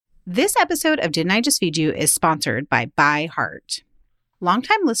This episode of Didn't I Just Feed You is sponsored by ByHeart.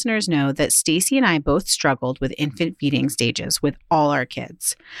 Longtime listeners know that Stacy and I both struggled with infant feeding stages with all our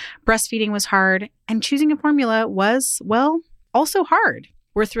kids. Breastfeeding was hard, and choosing a formula was, well, also hard.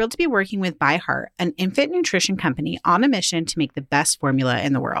 We're thrilled to be working with ByHeart, an infant nutrition company on a mission to make the best formula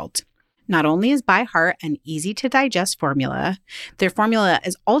in the world. Not only is ByHeart an easy-to-digest formula, their formula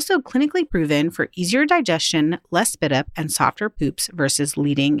is also clinically proven for easier digestion, less spit up, and softer poops versus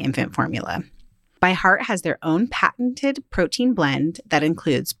leading infant formula. ByHeart has their own patented protein blend that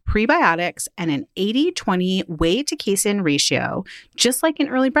includes prebiotics and an 80-20 whey to casein ratio, just like in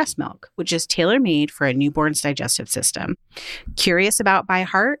early breast milk, which is tailor-made for a newborn's digestive system. Curious about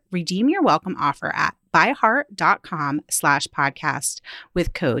ByHeart? Redeem your welcome offer at byheart.com/podcast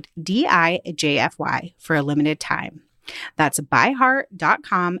with code DIJFY for a limited time. That's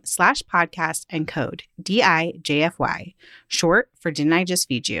byheart.com/podcast and code DIJFY, short for Didn't I Just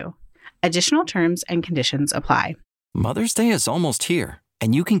Feed You? Additional terms and conditions apply. Mother's Day is almost here,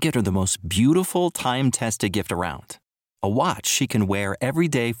 and you can get her the most beautiful time-tested gift around. A watch she can wear every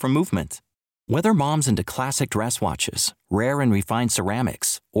day from Movement. Whether mom's into classic dress watches, rare and refined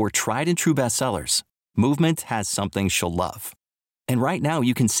ceramics, or tried and true bestsellers, Movement has something she'll love. And right now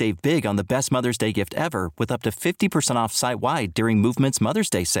you can save big on the best Mother's Day gift ever with up to 50% off site-wide during Movement's Mother's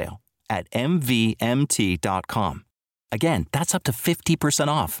Day sale at MVMT.com. Again, that's up to 50%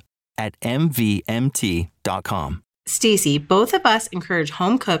 off at MVMT.com. Stacy, both of us encourage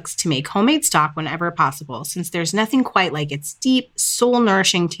home cooks to make homemade stock whenever possible, since there's nothing quite like its deep,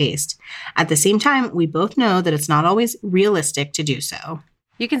 soul-nourishing taste. At the same time, we both know that it's not always realistic to do so.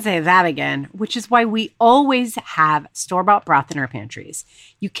 You can say that again, which is why we always have store-bought broth in our pantries.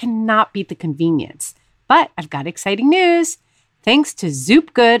 You cannot beat the convenience. But I've got exciting news. Thanks to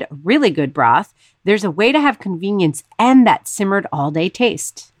Zoop Good, Really Good Broth, there's a way to have convenience and that simmered all-day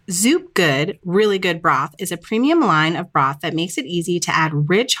taste. Zoop Good, Really Good Broth is a premium line of broth that makes it easy to add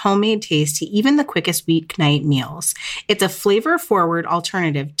rich homemade taste to even the quickest weeknight meals. It's a flavor-forward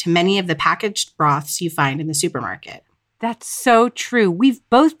alternative to many of the packaged broths you find in the supermarket. That's so true. We've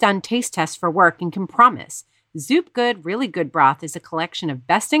both done taste tests for work and can promise Zoop Good, Really Good Broth is a collection of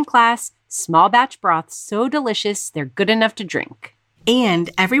best-in-class, small batch broths so delicious they're good enough to drink.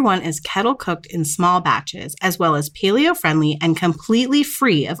 And everyone is kettle cooked in small batches, as well as paleo-friendly and completely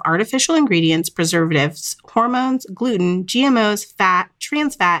free of artificial ingredients, preservatives, hormones, gluten, GMOs, fat,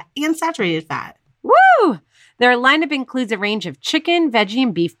 trans fat, and saturated fat. Woo! Their lineup includes a range of chicken, veggie,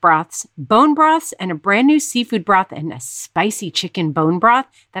 and beef broths, bone broths, and a brand new seafood broth and a spicy chicken bone broth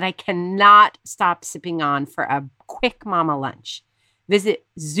that I cannot stop sipping on for a quick mama lunch. Visit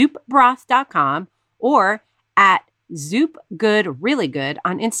zoopbroth.com or at Zoop Good Really Good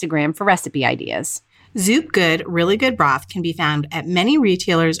on Instagram for recipe ideas. Zoop Good Really Good Broth can be found at many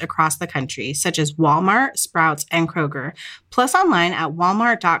retailers across the country, such as Walmart, Sprouts, and Kroger, plus online at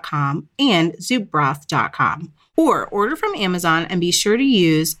walmart.com and zoopbroth.com. Or order from Amazon and be sure to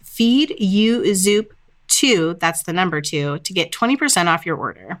use FeedUZoop2, that's the number 2, to get 20% off your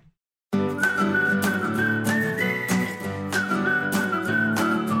order.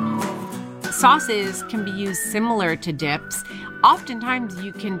 Sauces can be used similar to dips. Oftentimes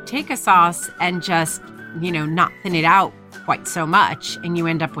you can take a sauce and just, not thin it out quite so much, and you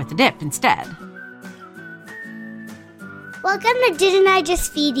end up with a dip instead. Welcome to Didn't I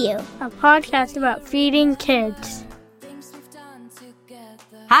Just Feed You? A podcast about feeding kids.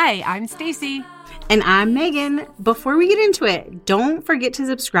 Hi, I'm Stacy. And I'm Megan. Before we get into it, don't forget to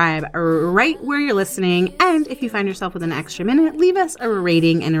subscribe right where you're listening. And if you find yourself with an extra minute, leave us a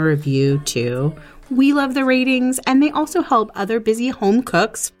rating and a review too. We love the ratings, and they also help other busy home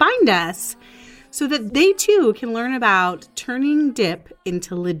cooks find us so that they too can learn about turning dip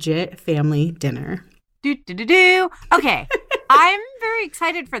into legit family dinner. Okay, I'm very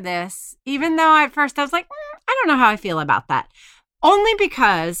excited for this, even though at first I was like, I don't know how I feel about that. Only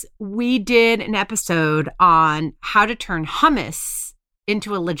because we did an episode on how to turn hummus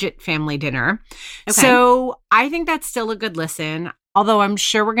into a legit family dinner. Okay. So I think that's still a good listen, although I'm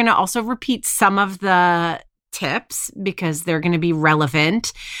sure we're going to also repeat some of the tips because they're going to be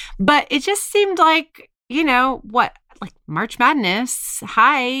relevant. But it just seemed like, like March Madness.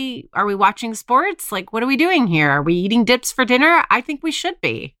 Hi, are we watching sports? Like, what are we doing here? Are we eating dips for dinner? I think we should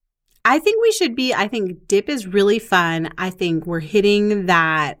be. I think we should be. I think dip is really fun. I think we're hitting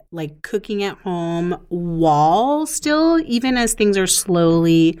that like cooking at home wall still, even as things are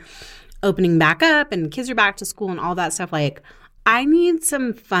slowly opening back up and kids are back to school and all that stuff. Like, I need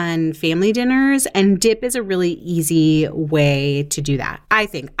some fun family dinners, and dip is a really easy way to do that. I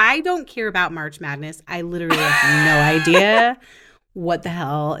think. I don't care about March Madness. I literally have no idea what the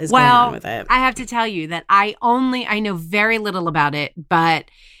hell is going on with it. I have to tell you that I know very little about it, but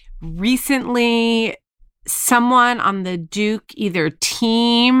recently someone on the Duke either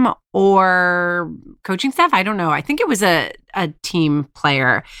team or coaching staff, I don't know, I think it was a team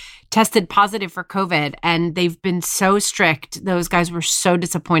player, tested positive for COVID, and they've been so strict. Those guys were so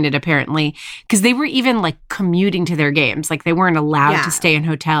disappointed, apparently, because they were even like commuting to their games. Like they weren't allowed to stay in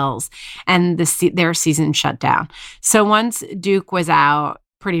hotels, and their season shut down. So once Duke was out,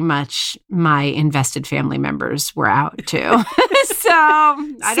 pretty much my invested family members were out too. So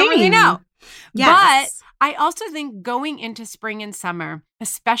I don't really know. Yes. But I also think going into spring and summer,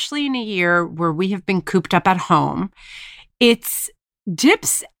 especially in a year where we have been cooped up at home,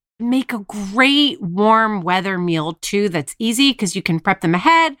 dips make a great warm weather meal too that's easy because you can prep them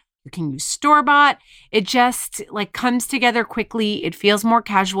ahead. You can use store-bought. It just like comes together quickly. It feels more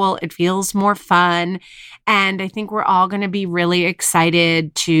casual. It feels more fun. And I think we're all going to be really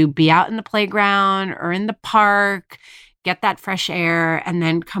excited to be out in the playground or in the park, get that fresh air, and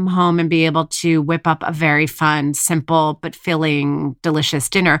then come home and be able to whip up a very fun, simple, but filling, delicious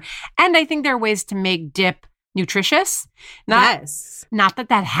dinner. And I think there are ways to make dip nutritious. Not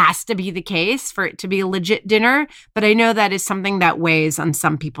that has to be the case for it to be a legit dinner, but I know that is something that weighs on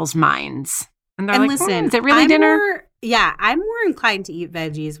some people's minds. And they're listen, is it really dinner? I'm more inclined to eat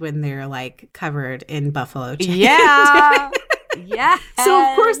veggies when they're like covered in buffalo chicken. Yeah. Yeah. So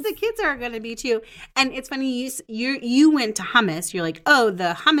of course the kids are going to be too. And it's funny, you went to hummus. You're like, oh,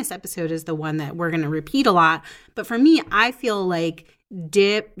 the hummus episode is the one that we're going to repeat a lot. But for me, I feel like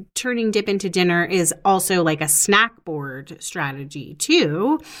turning dip into dinner is also like a snack board strategy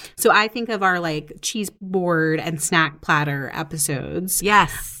too. So I think of our like cheese board and snack platter episodes.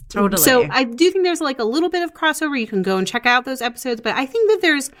 Yes, totally. So I do think there's like a little bit of crossover. You can go and check out those episodes, but I think that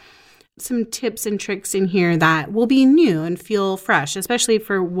there's some tips and tricks in here that will be new and feel fresh, especially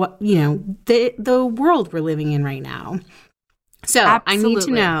for what, the world we're living in right now. So absolutely. I need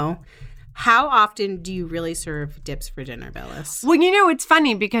to know, how often do you really serve dips for dinner, Phyllis? Well, it's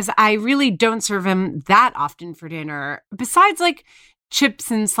funny because I really don't serve them that often for dinner. Besides like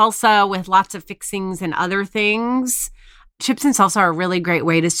chips and salsa with lots of fixings and other things, chips and salsa are a really great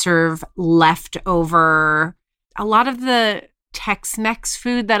way to serve leftover. A lot of the Tex-Mex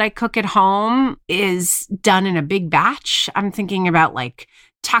food that I cook at home is done in a big batch. I'm thinking about like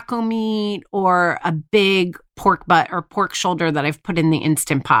taco meat or a big pork butt or pork shoulder that I've put in the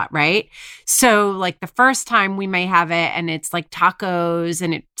Instant Pot, right? So like the first time we may have it and it's like tacos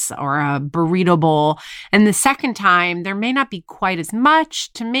or a burrito bowl. And the second time there may not be quite as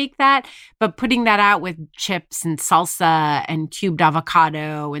much to make that, but putting that out with chips and salsa and cubed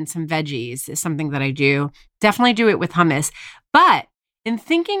avocado and some veggies is something that I do. Definitely do it with hummus. But in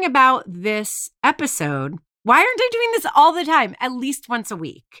thinking about this episode, why aren't I doing this all the time, at least once a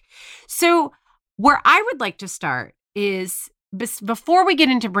week? So where I would like to start is before we get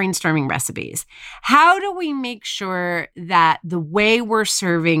into brainstorming recipes, how do we make sure that the way we're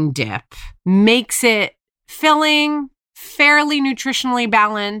serving dip makes it filling, fairly nutritionally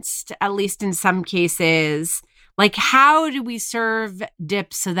balanced, at least in some cases? Like, how do we serve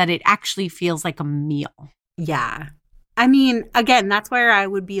dip so that it actually feels like a meal? Yeah. I mean, again, that's where I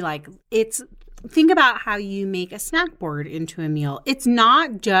would be like, think about how you make a snack board into a meal. It's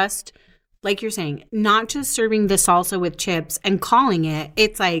not just, like you're saying, not just serving the salsa with chips and calling it.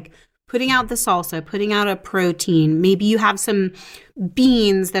 It's like putting out the salsa, putting out a protein. Maybe you have some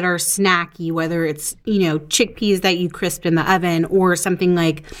beans that are snacky, whether it's, chickpeas that you crisp in the oven or something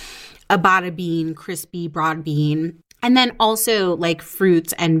like a bada bean, crispy broad bean. And then also like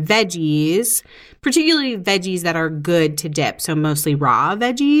fruits and veggies, particularly veggies that are good to dip. So mostly raw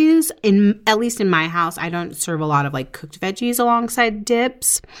veggies. At least in my house, I don't serve a lot of like cooked veggies alongside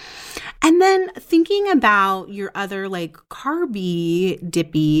dips. And then thinking about your other like carby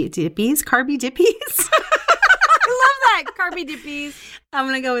dippies. I love that. Carby dippies. I'm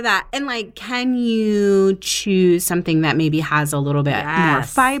going to go with that. And like, can you choose something that maybe has a little bit more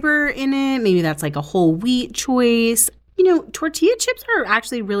fiber in it? Maybe that's like a whole wheat choice. Tortilla chips are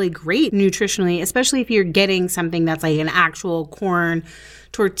actually really great nutritionally, especially if you're getting something that's like an actual corn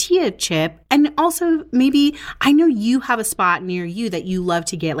tortilla chip. And also maybe, I know you have a spot near you that you love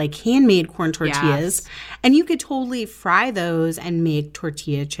to get like handmade corn tortillas. Yes. And you could totally fry those and make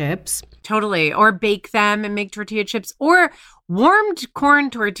tortilla chips. Totally. Or bake them and make tortilla chips. Or warmed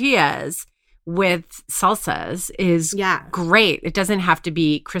corn tortillas with salsas is great. It doesn't have to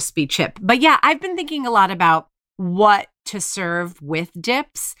be crispy chip. But yeah, I've been thinking a lot about what to serve with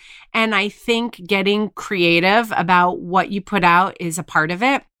dips. And I think getting creative about what you put out is a part of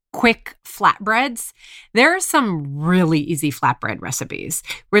it. quick flatbreads, there are some really easy flatbread recipes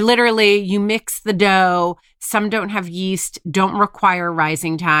where literally you mix the dough. Some don't have yeast, don't require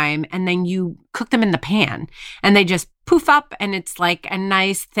rising time, and then you cook them in the pan and they just poof up and it's like a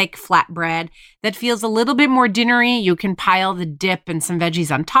nice thick flatbread that feels a little bit more dinnery. You can pile the dip and some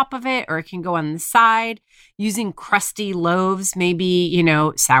veggies on top of it, or it can go on the side using crusty loaves, maybe,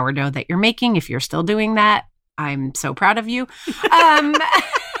 sourdough that you're making if you're still doing that. I'm so proud of you.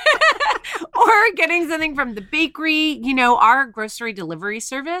 Or getting something from the bakery. Our grocery delivery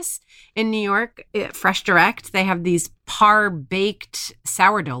service in New York, Fresh Direct, they have these par-baked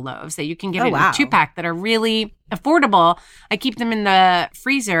sourdough loaves that you can get in a 2-pack that are really affordable. I keep them in the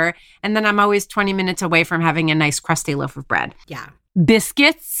freezer, and then I'm always 20 minutes away from having a nice crusty loaf of bread. Yeah.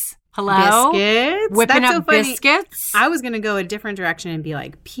 Biscuits. Hello? Biscuits? Whipping That's up so funny. biscuits. I was going to go a different direction and be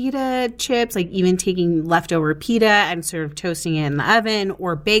like pita chips, like even taking leftover pita and sort of toasting it in the oven,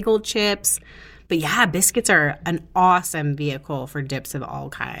 or bagel chips. But yeah, biscuits are an awesome vehicle for dips of all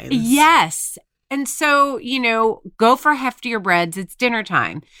kinds. Yes. And so, go for heftier breads. It's dinner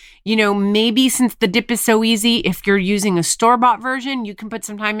time. Maybe since the dip is so easy, if you're using a store-bought version, you can put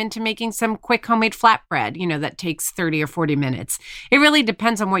some time into making some quick homemade flatbread, that takes 30 or 40 minutes. It really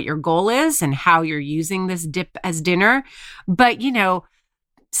depends on what your goal is and how you're using this dip as dinner. But,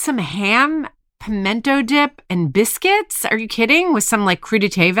 some ham, pimento dip, and biscuits. Are you kidding? With some like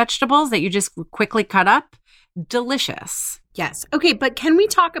crudité vegetables that you just quickly cut up. Delicious. Yes. Okay, but can we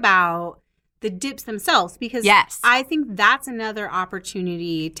talk about the dips themselves? Because yes. I think that's another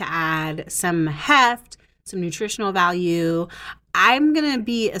opportunity to add some heft, some nutritional value. I'm going to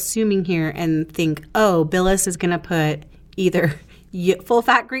be assuming here and think, Billis is going to put either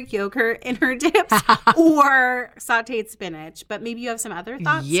full-fat Greek yogurt in her dips or sauteed spinach. But maybe you have some other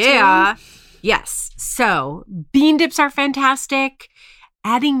thoughts too? Yes. So bean dips are fantastic.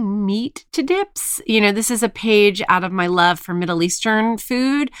 Adding meat to dips. This is a page out of my love for Middle Eastern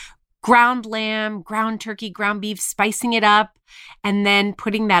food. Ground lamb, ground turkey, ground beef, spicing it up, and then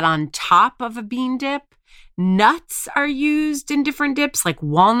putting that on top of a bean dip. Nuts are used in different dips, like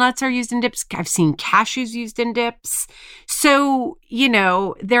walnuts are used in dips. I've seen cashews used in dips. So,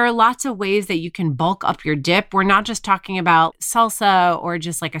 there are lots of ways that you can bulk up your dip. We're not just talking about salsa or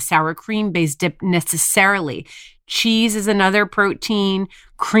just like a sour cream based dip necessarily. Cheese is another protein.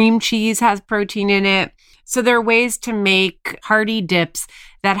 Cream cheese has protein in it. So there are ways to make hearty dips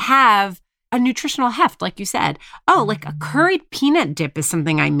that have a nutritional heft, like you said. Like a curried peanut dip is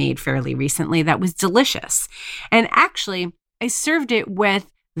something I made fairly recently that was delicious. And actually, I served it with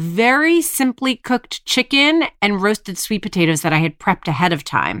very simply cooked chicken and roasted sweet potatoes that I had prepped ahead of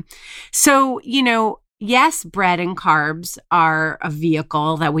time. So, yes, bread and carbs are a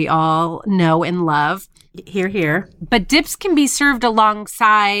vehicle that we all know and love. Hear, hear. But dips can be served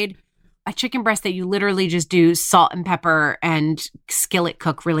alongside a chicken breast that you literally just do salt and pepper and skillet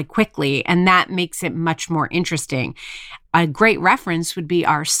cook really quickly. And that makes it much more interesting. A great reference would be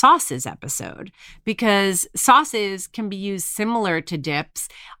our sauces episode, because sauces can be used similar to dips.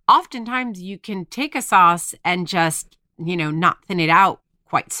 Oftentimes you can take a sauce and just, not thin it out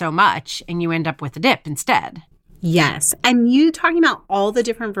quite so much, and you end up with a dip instead. Yes. And you talking about all the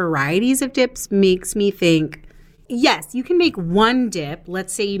different varieties of dips makes me think, yes, you can make one dip.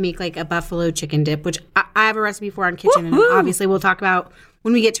 Let's say you make like a buffalo chicken dip, which I have a recipe for on Kitchen, and obviously we'll talk about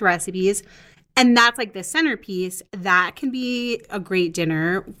when we get to recipes. And that's like the centerpiece. That can be a great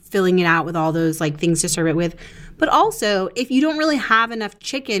dinner, filling it out with all those like things to serve it with. But also, if you don't really have enough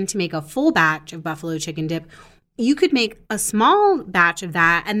chicken to make a full batch of buffalo chicken dip, you could make a small batch of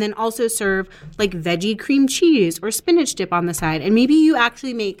that and then also serve like veggie cream cheese or spinach dip on the side. And maybe you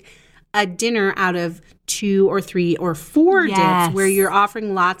actually make a dinner out of 2 or 3 or 4 dips where you're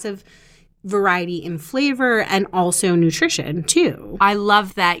offering lots of variety in flavor and also nutrition too. I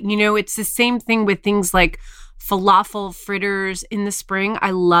love that. It's the same thing with things like falafel fritters in the spring.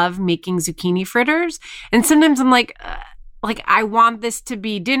 I love making zucchini fritters. And sometimes I'm like I want this to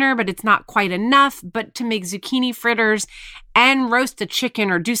be dinner, but it's not quite enough. But to make zucchini fritters and roast a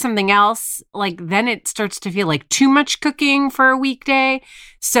chicken or do something else, then it starts to feel like too much cooking for a weekday.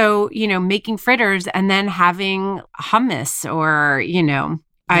 So, making fritters and then having hummus or,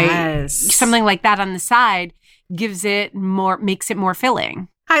 something like that on the side makes it more filling.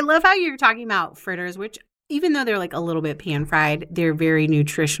 I love how you're talking about fritters, which even though they're like a little bit pan fried, they're very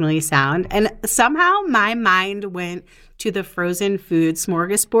nutritionally sound. And somehow my mind went to the frozen food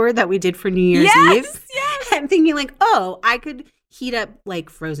smorgasbord that we did for New Year's Eve. Yes. And thinking I could heat up like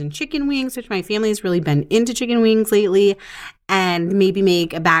frozen chicken wings, which my family has really been into chicken wings lately, and maybe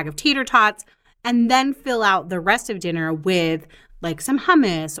make a bag of tater tots and then fill out the rest of dinner with like some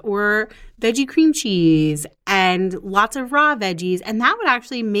hummus or veggie cream cheese and lots of raw veggies. And that would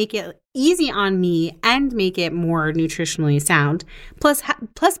actually make it easy on me and make it more nutritionally sound. Plus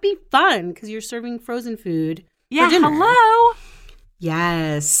be fun because you're serving frozen food. Yeah, for dinner. hello.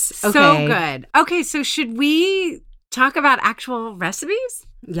 Yes. Okay. So good. Okay, so should we talk about actual recipes?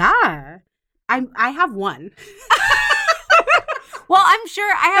 Yeah. I have one. Well, I'm sure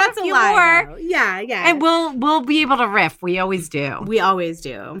I have a few more. Though. Yeah. And we'll be able to riff. We always do. We always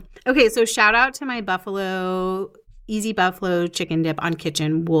do. Okay, so shout out to my Easy Buffalo chicken dip on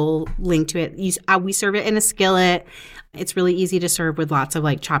Kitchen. We'll link to it. We serve it in a skillet. It's really easy to serve with lots of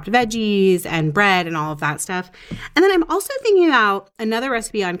like chopped veggies and bread and all of that stuff. And then I'm also thinking about another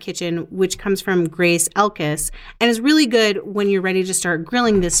recipe on Kitchen, which comes from Grace Elkis and is really good when you're ready to start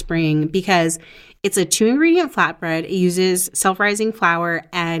grilling this spring because it's a 2-ingredient flatbread. It uses self-rising flour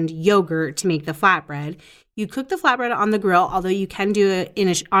and yogurt to make the flatbread. You cook the flatbread on the grill, although you can do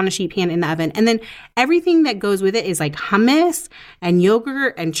it on a sheet pan in the oven. And then everything that goes with it is like hummus and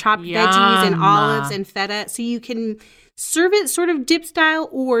yogurt and chopped veggies and olives and feta. So you can serve it sort of dip style,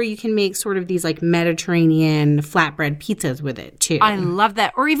 or you can make sort of these like Mediterranean flatbread pizzas with it too. I love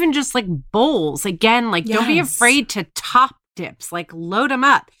that. Or even just like bowls. Again, like don't be afraid to top dips. Like load them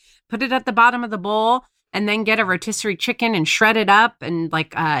up. Put it at the bottom of the bowl and then get a rotisserie chicken and shred it up and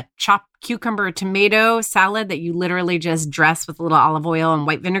like a chopped cucumber or tomato salad that you literally just dress with a little olive oil and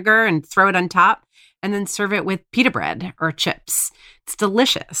white vinegar and throw it on top and then serve it with pita bread or chips. It's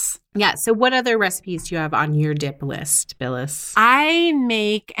delicious. Yeah. So what other recipes do you have on your dip list, Billis? I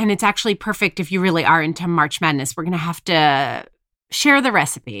make, and it's actually perfect if you really are into March Madness. We're going to have to share the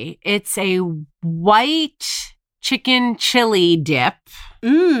recipe. It's a white chicken chili dip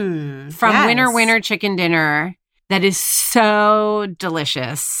from Winner Chicken Dinner that is so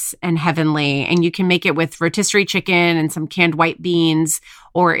delicious and heavenly. And you can make it with rotisserie chicken and some canned white beans,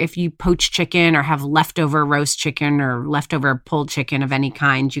 or if you poach chicken or have leftover roast chicken or leftover pulled chicken of any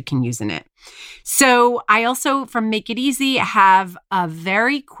kind, you can use in it. So I also, from Make It Easy, have a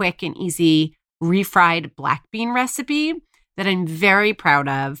very quick and easy refried black bean recipe that I'm very proud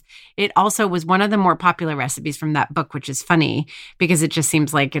of. It also was one of the more popular recipes from that book, which is funny because it just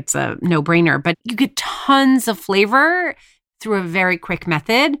seems like it's a no-brainer. But you get tons of flavor through a very quick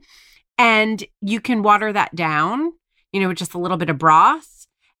method. And you can water that down, with just a little bit of broth.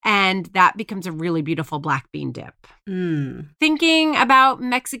 And that becomes a really beautiful black bean dip. Thinking about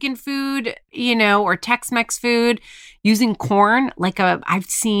Mexican food, or Tex-Mex food, using corn, I've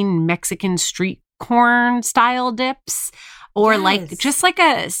seen Mexican street corn style dips. Or just like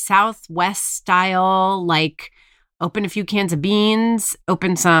a Southwest style, open a few cans of beans,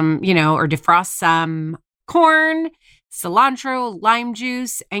 open some, or defrost some corn, cilantro, lime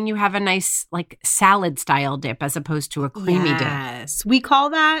juice, and you have a nice salad style dip as opposed to a creamy dip. Yes. We call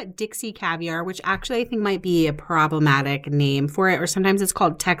that Dixie caviar, which actually I think might be a problematic name for it. Or sometimes it's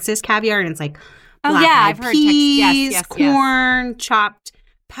called Texas caviar, and it's I've heard peas, yes, corn, chopped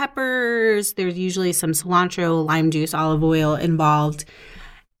peppers. There's usually some cilantro, lime juice, olive oil involved.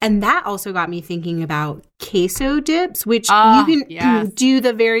 And that also got me thinking about queso dips, which you can do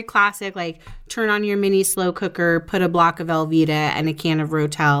the very classic, turn on your mini slow cooker, put a block of Velveeta and a can of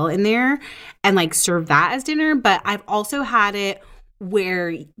Rotel in there and serve that as dinner. But I've also had it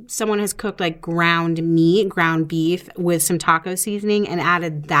where someone has cooked ground meat, ground beef with some taco seasoning and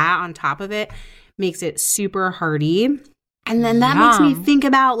added that on top of it. Makes it super hearty. And then that makes me think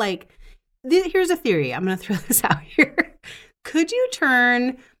about here's a theory. I'm going to throw this out here. Could you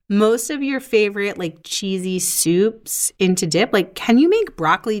turn most of your favorite cheesy soups into dip? Can you make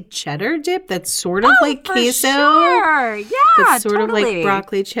broccoli cheddar dip that's sort of like queso? Sure. Yeah, that's sort of like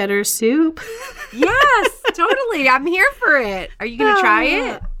broccoli cheddar soup. Yes, totally. I'm here for it. Are you going to try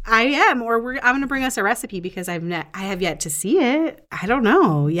it? I am. Or I'm going to bring us a recipe because I have yet to see it. I don't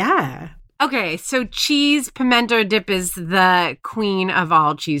know. Yeah. Okay, so cheese pimento dip is the queen of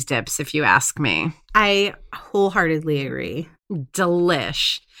all cheese dips, if you ask me. I wholeheartedly agree.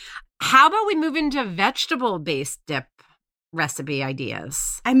 Delish. How about we move into vegetable-based dip recipe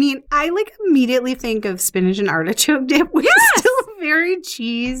ideas? I mean, I immediately think of spinach and artichoke dip, which is still very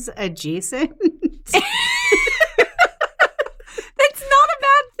cheese adjacent. That's not a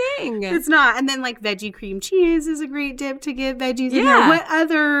bad thing. It's not. And then veggie cream cheese is a great dip to get veggies in there. What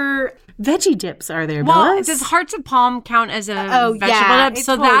other veggie dips are there, Billis? Does Hearts of Palm count as a vegetable dip? It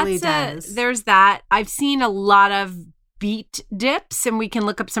totally does. There's that. I've seen a lot of beet dips, and we can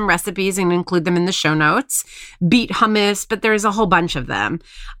look up some recipes and include them in the show notes. Beet hummus, but there's a whole bunch of them.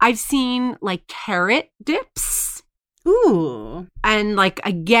 I've seen carrot dips. Ooh. And like,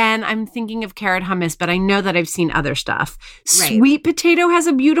 again, I'm thinking of carrot hummus, but I know that I've seen other stuff. Right. Sweet potato has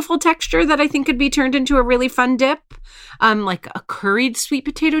a beautiful texture that I think could be turned into a really fun dip. Like a curried sweet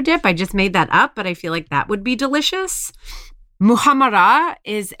potato dip. I just made that up, but I feel like that would be delicious. Muhammara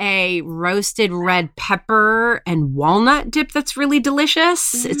is a roasted red pepper and walnut dip that's really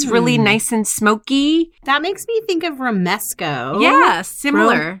delicious. It's really nice and smoky. That makes me think of romesco. Yeah,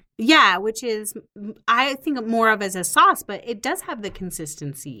 similar. Yeah, which is, I think more of as a sauce, but it does have the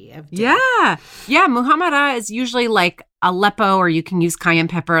consistency of dip. Yeah. Yeah, muhammara is usually like Aleppo, or you can use cayenne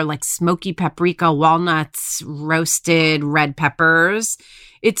pepper, like smoky paprika, walnuts, roasted red peppers.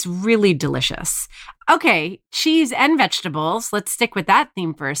 It's really delicious. Okay, cheese and vegetables. Let's stick with that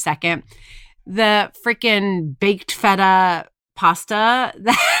theme for a second. The freaking baked feta pasta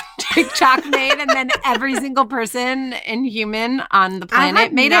that TikTok made, and then every single person and human on the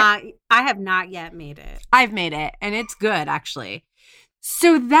planet made it. I have not yet made it. I've made it, and it's good, actually.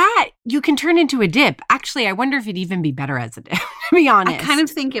 So that you can turn into a dip. Actually, I wonder if it'd even be better as a dip, to be honest. I kind of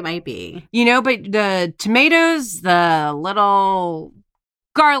think it might be. You know, but the tomatoes, the little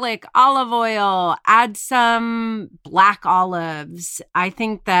garlic, olive oil, add some black olives. I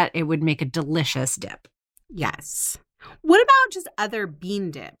think that it would make a delicious dip. Yes. What about just other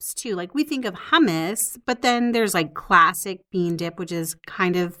bean dips too? Like we think of hummus, but then there's like classic bean dip, which is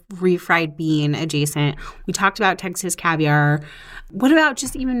kind of refried bean adjacent. We talked about Texas caviar. What about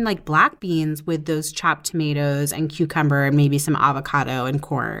just even like black beans with those chopped tomatoes and cucumber and maybe some avocado and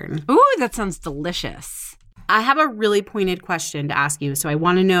corn? Ooh, that sounds delicious. I have a really pointed question to ask you. So I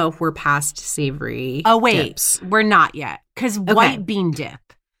want to know if we're past savory dips. We're not yet. Because white bean dip.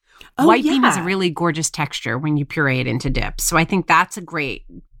 White bean has a really gorgeous texture when you puree it into dip. So I think that's a great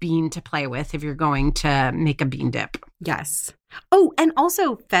bean to play with if you're going to make a bean dip. Yes. Oh, and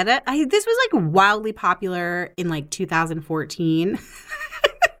also feta. This was like wildly popular in like 2014.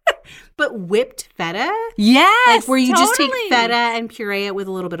 But whipped feta? Yes, like where you just take totally. feta and puree it with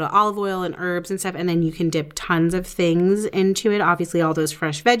a little bit of olive oil and herbs and stuff, and then you can dip tons of things into it. Obviously, all those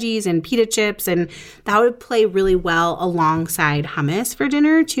fresh veggies and pita chips, and that would play really well alongside hummus for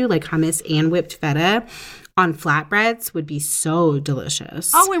dinner too, like hummus and whipped feta on flatbreads would be so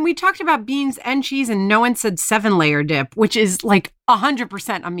delicious. Oh, and we talked about beans and cheese, and no one said 7-layer dip, which is like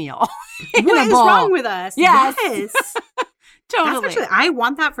 100% a meal. What is wrong with us? Yes. Totally. Totally. I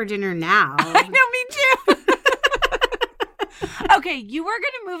want that for dinner now. I know, me too. Okay, you were going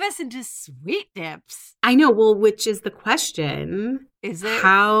to move us into sweet dips. I know. Well, which is the question. Is it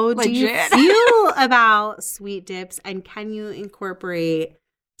How legit? do you feel about sweet dips, and can you incorporate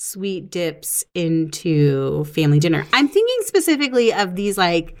sweet dips into family dinner? I'm thinking specifically of these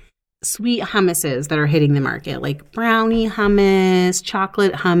like sweet hummuses that are hitting the market, like brownie hummus,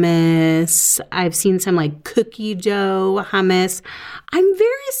 chocolate hummus. I've seen some like cookie dough hummus. I'm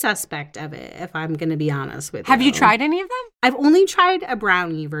very suspect of it, if I'm going to be honest with you. Have you tried any of them? I've only tried a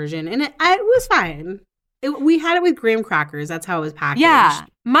brownie version, and it was fine. We had it with graham crackers. That's how it was packaged. Yeah.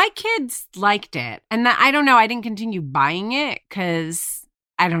 My kids liked it. And I don't know. I didn't continue buying it because,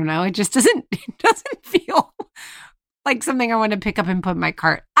 I don't know. It just doesn't feel like something I want to pick up and put in my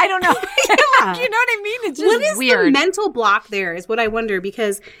cart. I don't know. Yeah. You know what I mean? It's just what is weird. the mental block there is what I wonder,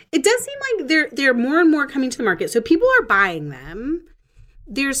 because it does seem like they're more and more coming to the market. So people are buying them.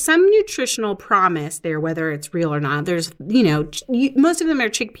 There's some nutritional promise there, whether it's real or not. There's, most of them are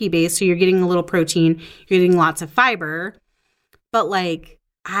chickpea based, so you're getting a little protein, you're getting lots of fiber. But like,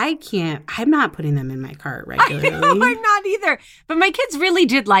 I'm not putting them in my cart regularly. I know, I'm not either. But my kids really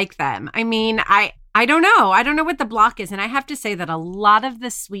did like them. I mean, I don't know. I don't know what the block is. And I have to say that a lot of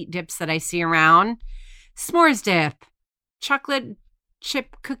the sweet dips that I see around, s'mores dip, chocolate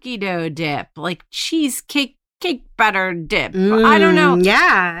chip cookie dough dip, like cheesecake cake batter dip. I don't know.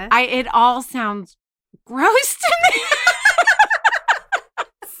 Yeah. It all sounds gross to me.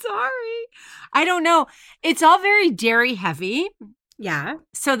 Sorry. I don't know. It's all very dairy heavy. Yeah.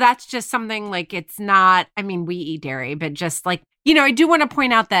 So that's just something like it's not, I mean, we eat dairy, but just like, I do want to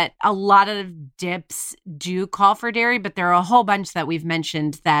point out that a lot of dips do call for dairy, but there are a whole bunch that we've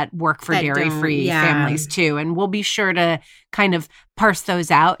mentioned that work for dairy-free families too. And we'll be sure to kind of parse those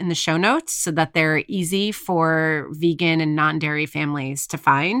out in the show notes so that they're easy for vegan and non-dairy families to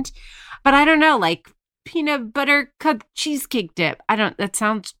find. But I don't know, like peanut butter cup cheesecake dip. that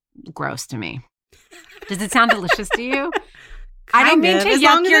sounds gross to me. Does it sound delicious to you? I don't mean to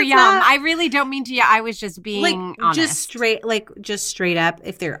yuck your yum. I really don't mean to. I was just being honest. Just straight up,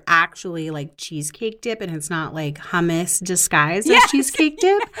 if they're actually like cheesecake dip and it's not like hummus disguised as cheesecake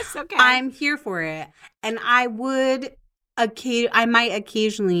dip, okay. I'm here for it. And I might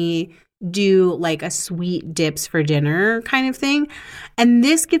occasionally do like a sweet dips for dinner kind of thing. And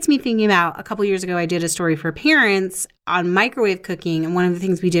this gets me thinking about a couple years ago, I did a story for parents on microwave cooking. And one of the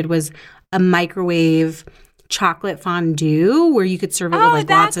things we did was a microwave chocolate fondue where you could serve it with like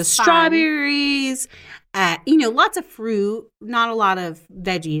lots of strawberries, lots of fruit, not a lot of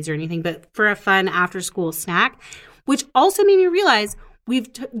veggies or anything, but for a fun after school snack, which also made me realize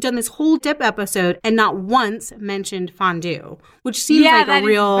we've done this whole dip episode and not once mentioned fondue, which seems like a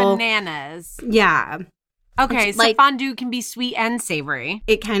real bananas. Yeah. Okay, so fondue can be sweet and savory.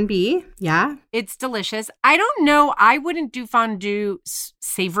 It can be, yeah. It's delicious. I don't know. I wouldn't do fondue,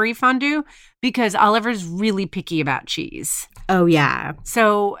 savory fondue, because Oliver's really picky about cheese. Oh, yeah.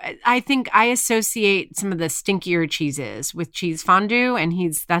 So I think I associate some of the stinkier cheeses with cheese fondue, and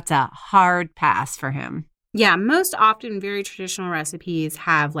that's a hard pass for him. Yeah, most often very traditional recipes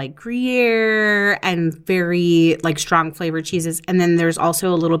have like Gruyere and very like strong flavored cheeses. And then there's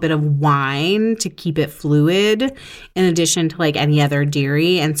also a little bit of wine to keep it fluid in addition to like any other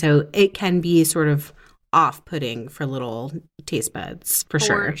dairy. And so it can be sort of off-putting for little taste buds for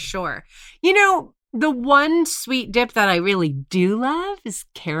sure. For sure. You know, the one sweet dip that I really do love is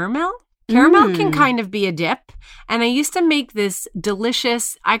caramel. Caramel can kind of be a dip. And I used to make this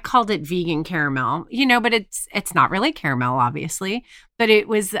delicious, I called it vegan caramel, but it's not really caramel, obviously. But it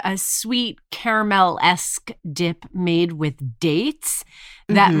was a sweet caramel-esque dip made with dates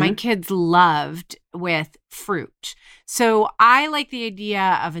that my kids loved with fruit. So I like the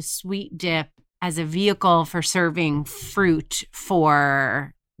idea of a sweet dip as a vehicle for serving fruit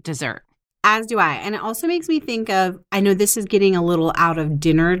for dessert. As do I. And it also makes me think of, I know this is getting a little out of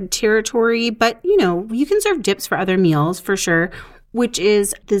dinner territory, but, you can serve dips for other meals for sure, which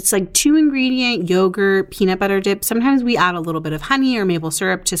is this like 2-ingredient yogurt peanut butter dip. Sometimes we add a little bit of honey or maple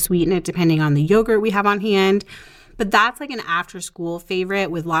syrup to sweeten it depending on the yogurt we have on hand. But that's like an after-school favorite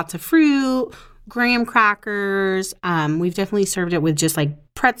with lots of fruit, graham crackers. We've definitely served it with just like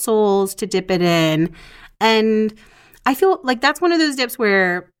pretzels to dip it in. And I feel like that's one of those dips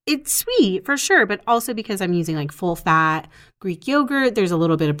where it's sweet for sure, but also because I'm using like full fat Greek yogurt, there's a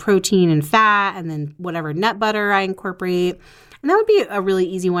little bit of protein and fat and then whatever nut butter I incorporate. And that would be a really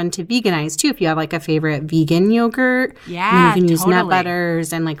easy one to veganize too if you have like a favorite vegan yogurt. Yeah, and you can use nut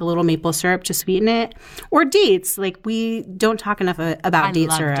butters and like a little maple syrup to sweeten it. Or dates. Like we don't talk enough about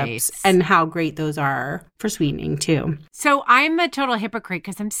date syrups and how great those are for sweetening too. So I'm a total hypocrite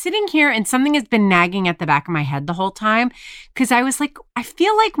because I'm sitting here and something has been nagging at the back of my head the whole time because I was like, I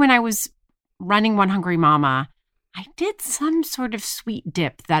feel like when I was running One Hungry Mama, I did some sort of sweet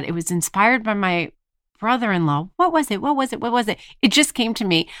dip that it was inspired by my brother-in-law. What was it? It just came to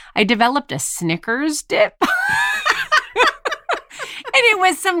me. I developed a Snickers dip. And it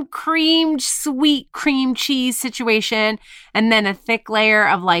was some sweet cream cheese situation. And then a thick layer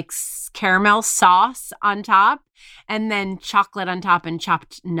of like caramel sauce on top. And then chocolate on top and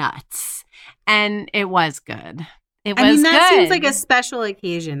chopped nuts. And it was good. That seems like a special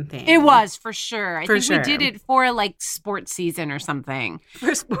occasion thing. It was, for sure. I think we did it for like sports season or something.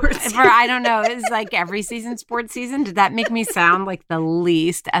 For sports season. I don't know. It's like every season sports season. Did that make me sound like the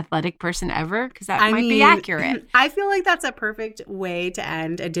least athletic person ever? Because that might be accurate. I feel like that's a perfect way to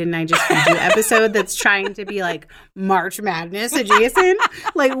end a Didn't I Just Feed You episode that's trying to be like March Madness adjacent.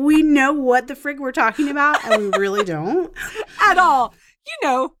 Like we know what the frig we're talking about and we really don't. At all.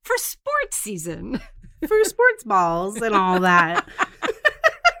 For sports season. For sports balls and all that.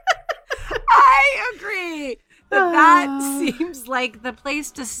 I agree. That seems like the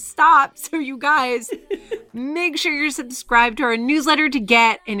place to stop. So you guys, make sure you're subscribed to our newsletter to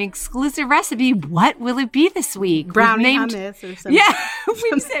get an exclusive recipe. What will it be this week? Brownie hummus or something.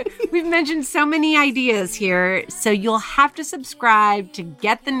 Yeah, we've mentioned so many ideas here. So you'll have to subscribe to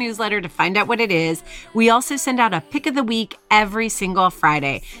get the newsletter to find out what it is. We also send out a pick of the week every single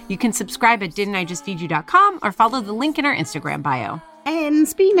Friday. You can subscribe at didn'tijustfeedyou.com or follow the link in our Instagram bio. And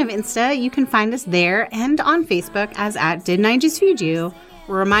speaking of Insta, you can find us there and on Facebook as at Didn't I Just Feed You.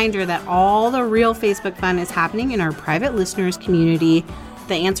 A reminder that all the real Facebook fun is happening in our private listeners community.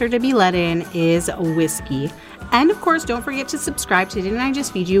 The answer to be let in is whiskey. And of course, don't forget to subscribe to Didn't I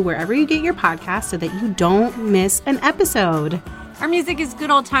Just Feed You wherever you get your podcasts so that you don't miss an episode. Our music is Good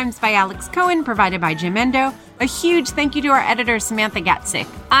Old Times by Alex Cohen, provided by Jim Endo. A huge thank you to our editor, Samantha Gatzik.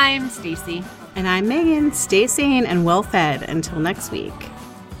 I'm Stacey. And I'm Megan. Stay sane and well fed until next week.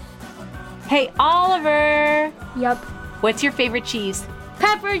 Hey, Oliver. Yup. What's your favorite cheese?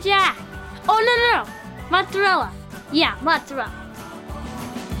 Pepper jack. Oh, no. Mozzarella. Yeah, mozzarella.